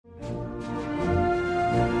Welcome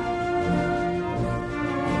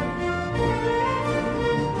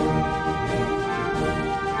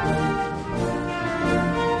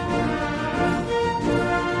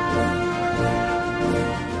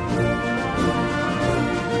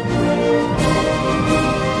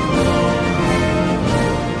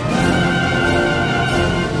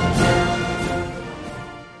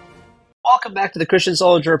back to the Christian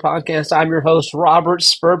Soldier Podcast. I'm your host, Robert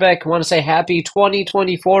Spurbeck. I want to say happy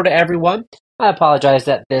 2024 to everyone. I apologize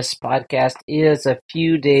that this podcast is a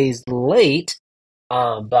few days late,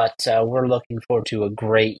 but we're looking forward to a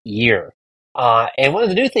great year. And one of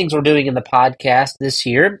the new things we're doing in the podcast this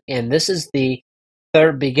year, and this is the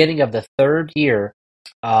beginning of the third year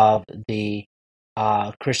of the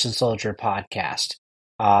Christian Soldier Podcast.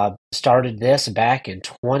 Started this back in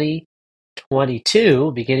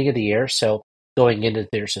 2022, beginning of the year, so going into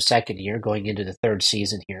there's a second year, going into the third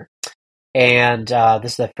season here. And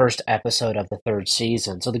this is the first episode of the third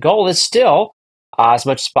season. So the goal is still, as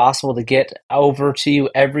much as possible, to get over to you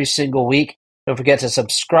every single week. Don't forget to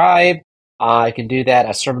subscribe. You can do that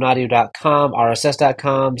at sermonaudio.com,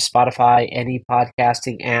 rss.com, Spotify, any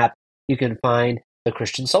podcasting app. You can find The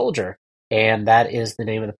Christian Soldier. And that is the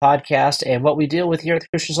name of the podcast. And what we deal with here at the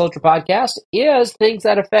Christian Soldier Podcast is things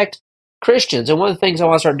that affect Christians. And one of the things I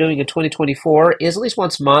want to start doing in 2024 is at least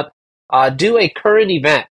once a month, do a current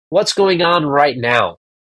event. What's going on right now?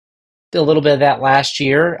 Did a little bit of that last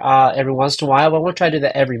year, every once in a while, but I want to try to do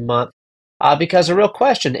that every month. Because the real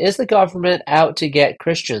question, is the government out to get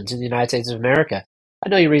Christians in the United States of America? I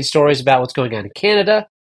know you read stories about what's going on in Canada,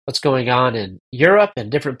 what's going on in Europe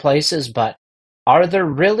and different places, but are there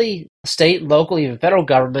really state, local, even federal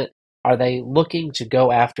government, are they looking to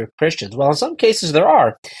go after Christians? Well, in some cases there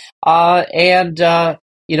are.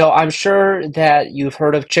 I'm sure that you've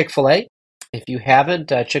heard of Chick-fil-A. If you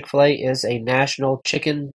haven't, Chick-fil-A is a national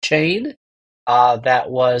chicken chain that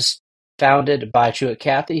was founded by Truett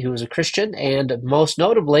Cathy, who is a Christian, and most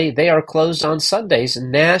notably, they are closed on Sundays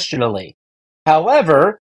nationally.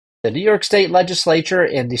 However, the New York State Legislature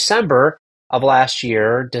in December of last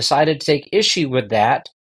year decided to take issue with that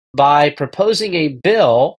by proposing a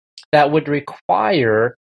bill that would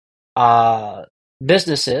require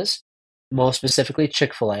businesses, most specifically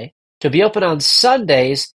Chick-fil-A, to be open on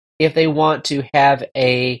Sundays if they want to have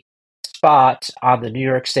a spot on the New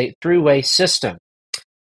York State Thruway system.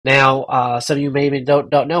 Now, some of you maybe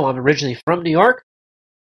don't know, I'm originally from New York.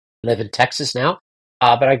 I live in Texas now,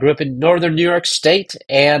 but I grew up in northern New York State,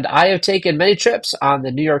 and I have taken many trips on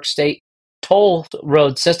the New York State toll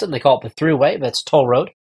road system. They call it the Thruway, but it's a toll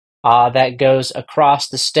road that goes across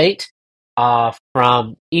the state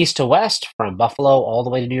from east to west, from Buffalo all the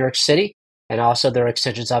way to New York City. And also there are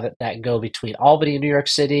extensions of it that go between Albany and New York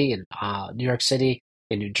City and New York City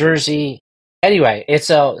and New Jersey. Anyway, it's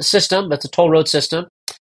a system. It's a toll road system.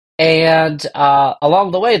 And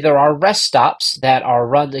along the way, there are rest stops that are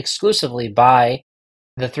run exclusively by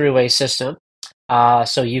the Thruway system.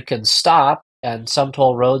 So you can stop, and some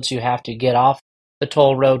toll roads you have to get off the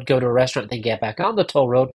toll road, go to a restaurant, then get back on the toll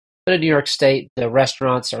road. But in New York State, the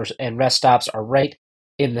restaurants and rest stops are right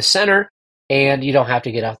in the center, and you don't have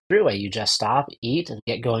to get off the Thruway. You just stop, eat, and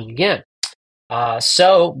get going again.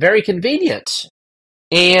 So very convenient.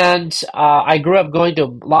 And I grew up going to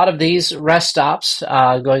a lot of these rest stops,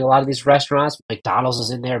 going to a lot of these restaurants. McDonald's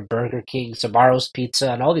is in there, Burger King, Sbarro's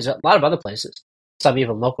Pizza, and a lot of other places, some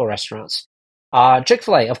even local restaurants.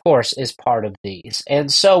 Chick-fil-A, of course, is part of these.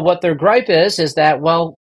 And so what their gripe is that,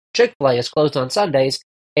 well, Chick-fil-A is closed on Sundays,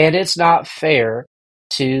 and it's not fair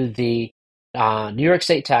to the New York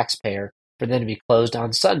State taxpayer for them to be closed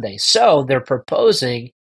on Sunday. So they're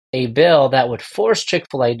proposing a bill that would force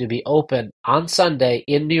Chick-fil-A to be open on Sunday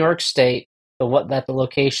in New York State, the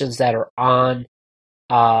locations that are on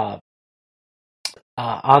the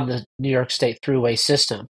New York State Thruway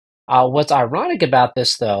system. What's ironic about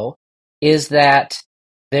this, though, is that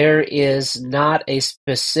there is not a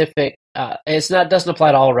specific. Doesn't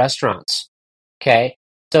apply to all restaurants. Okay,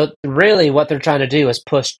 so really, what they're trying to do is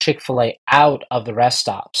push Chick-fil-A out of the rest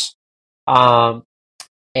stops, and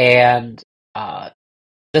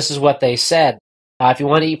this is what they said. If you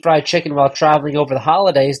want to eat fried chicken while traveling over the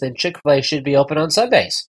holidays, then Chick-fil-A should be open on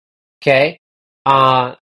Sundays. Okay?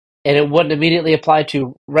 And it wouldn't immediately apply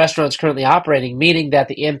to restaurants currently operating, meaning that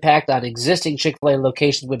the impact on existing Chick-fil-A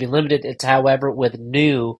locations would be limited. It's, however, with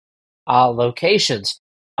new locations.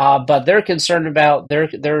 But they're concerned about,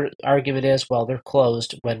 their argument is, well, they're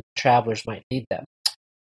closed when travelers might need them.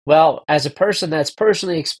 Well, as a person that's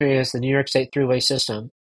personally experienced the New York State Thruway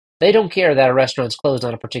system, they don't care that a restaurant's closed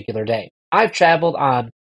on a particular day. I've traveled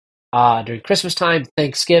on during Christmas time,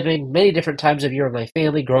 Thanksgiving, many different times of year with my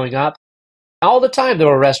family growing up, All the time there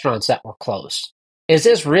were restaurants that were closed. Is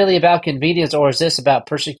this really about convenience, or is this about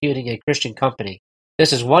persecuting a Christian company?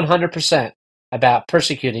 This is 100% about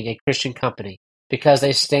persecuting a Christian company because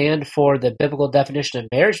they stand for the biblical definition of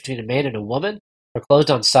marriage between a man and a woman. They're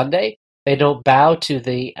closed on Sunday. They don't bow to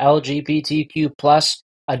the LGBTQ plus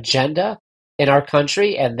agenda in our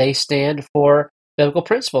country, and they stand for biblical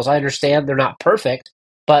principles. I understand they're not perfect,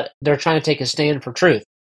 but they're trying to take a stand for truth,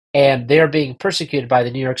 and they're being persecuted by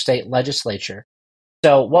the New York State legislature.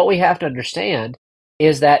 So what we have to understand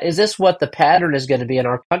is that, is this what the pattern is going to be in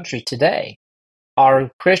our country today?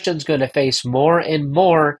 Are Christians going to face more and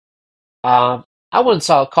more, I wouldn't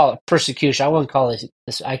call it persecution. I wouldn't call it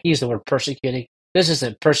this. I use the word persecuting. This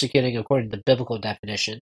isn't persecuting according to the biblical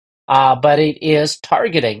definition, but it is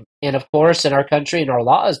targeting. And of course, in our country and our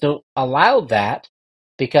laws don't allow that,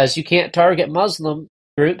 because you can't target Muslim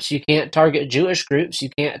groups, you can't target Jewish groups, you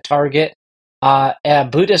can't target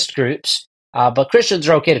Buddhist groups, but Christians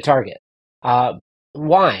are okay to target.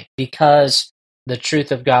 Why? Because the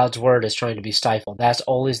truth of God's word is trying to be stifled. That's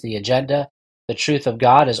always the agenda. The truth of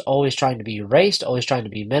God is always trying to be erased, always trying to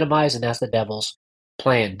be minimized, and that's the devil's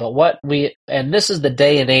plan. But this is the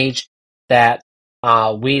day and age that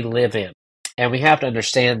we live in, and we have to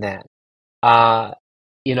understand that.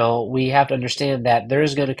 We have to understand that there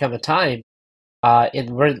is going to come a time, I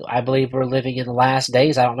believe we're living in the last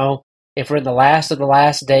days. I don't know if we're in the last of the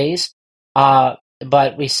last days,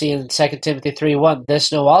 but we see in 2 Timothy 3:1,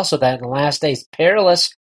 this know also that in the last days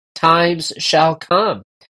perilous times shall come.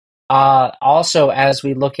 Also, as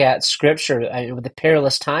we look at Scripture, with the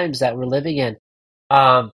perilous times that we're living in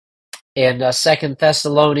 2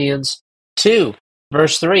 Thessalonians 2,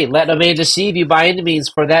 verse 3, let no man deceive you by any means,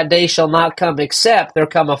 for that day shall not come, except there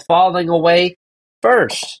come a falling away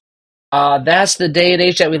first. That's the day and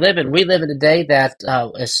age that we live in. We live in a day that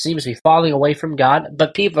seems to be falling away from God,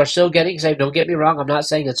 but people are still getting saved. Don't get me wrong. I'm not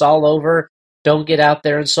saying it's all over. Don't get out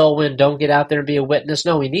there and soul win. Don't get out there and be a witness.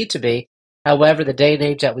 No, we need to be. However, the day and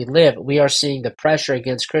age that we live, we are seeing the pressure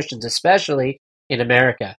against Christians, especially in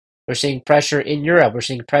America. We're seeing pressure in Europe. We're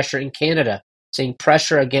seeing pressure in Canada, seeing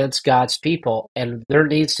pressure against God's people. And there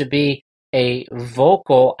needs to be a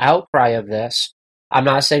vocal outcry of this. I'm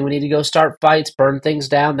not saying we need to go start fights, burn things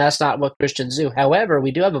down. That's not what Christians do. However, we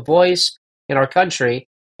do have a voice in our country,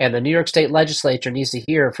 and the New York State legislature needs to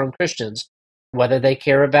hear from Christians. Whether they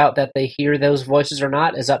care about that they hear those voices or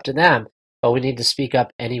not is up to them, but we need to speak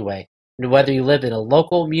up anyway. And whether you live in a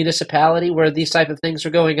local municipality where these type of things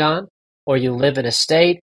are going on, or you live in a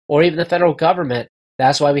state, or even the federal government,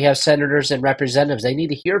 that's why we have senators and representatives. They need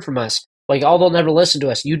to hear from us. They'll never listen to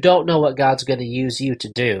us. You don't know what God's going to use you to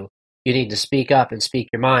do. You need to speak up and speak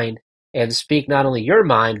your mind, and speak not only your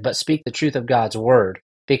mind, but speak the truth of God's word,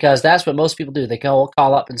 because that's what most people do. They call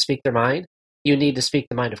up and speak their mind. You need to speak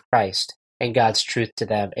the mind of Christ and God's truth to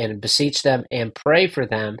them, and beseech them and pray for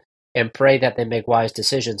them, and pray that they make wise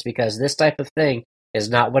decisions, because this type of thing is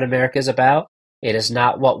not what America is about. It is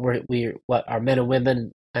not what what our men and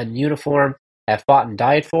women in uniform have fought and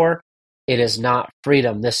died for. It is not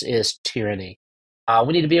freedom. This is tyranny.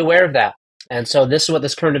 We need to be aware of that. And so this is what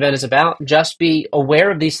this current event is about. Just be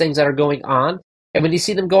aware of these things that are going on. And when you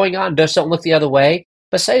see them going on, just don't look the other way,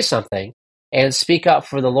 but say something and speak up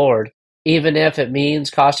for the Lord, even if it means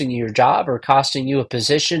costing you your job or costing you a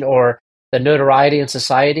position or the notoriety in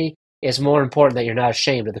society. It's more important that you're not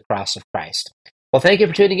ashamed of the cross of Christ. Well, thank you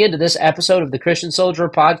for tuning in to this episode of the Christian Soldier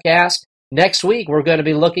Podcast. Next week, we're going to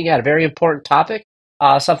be looking at a very important topic,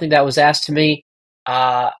 something that was asked to me,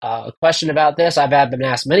 a question about this. I've been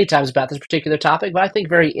asked many times about this particular topic, but I think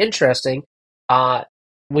very interesting.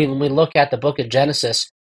 When we look at the book of Genesis,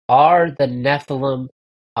 are the Nephilim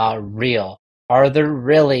real? Are there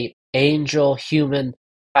really angel-human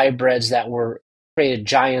hybrids that were created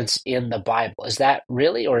giants in the Bible? Is that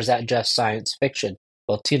really, or is that just science fiction?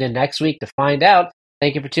 We'll tune in next week to find out.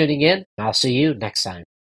 Thank you for tuning in. I'll see you next time.